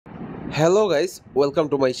Hello guys, welcome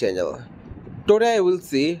to my channel. Today I will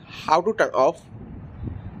see how to turn off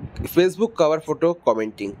Facebook cover photo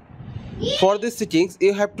commenting. For these settings,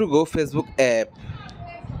 you have to go Facebook app.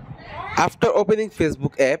 After opening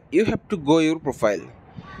Facebook app, you have to go your profile.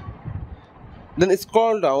 Then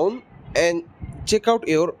scroll down and check out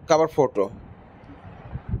your cover photo.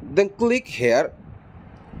 Then click here.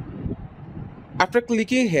 After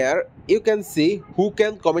clicking here, you can see who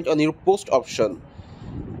can comment on your post option.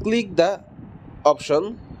 Click the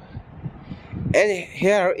option and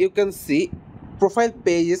here you can see profile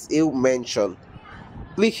pages you mention.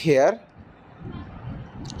 Click here.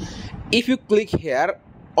 If you click here,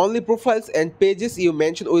 only profiles and pages you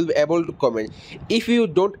mention will be able to comment. If you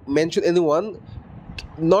don't mention anyone,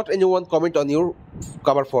 not anyone comment on your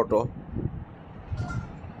cover photo.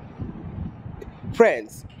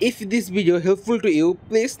 Friends, if this video helpful to you,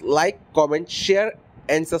 please like, comment, share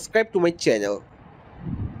and subscribe to my channel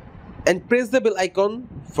and press the bell icon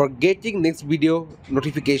for getting next video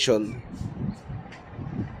notification.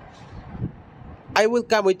 I will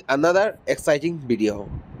come with another exciting video.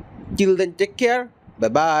 Till then, take care. Bye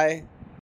bye.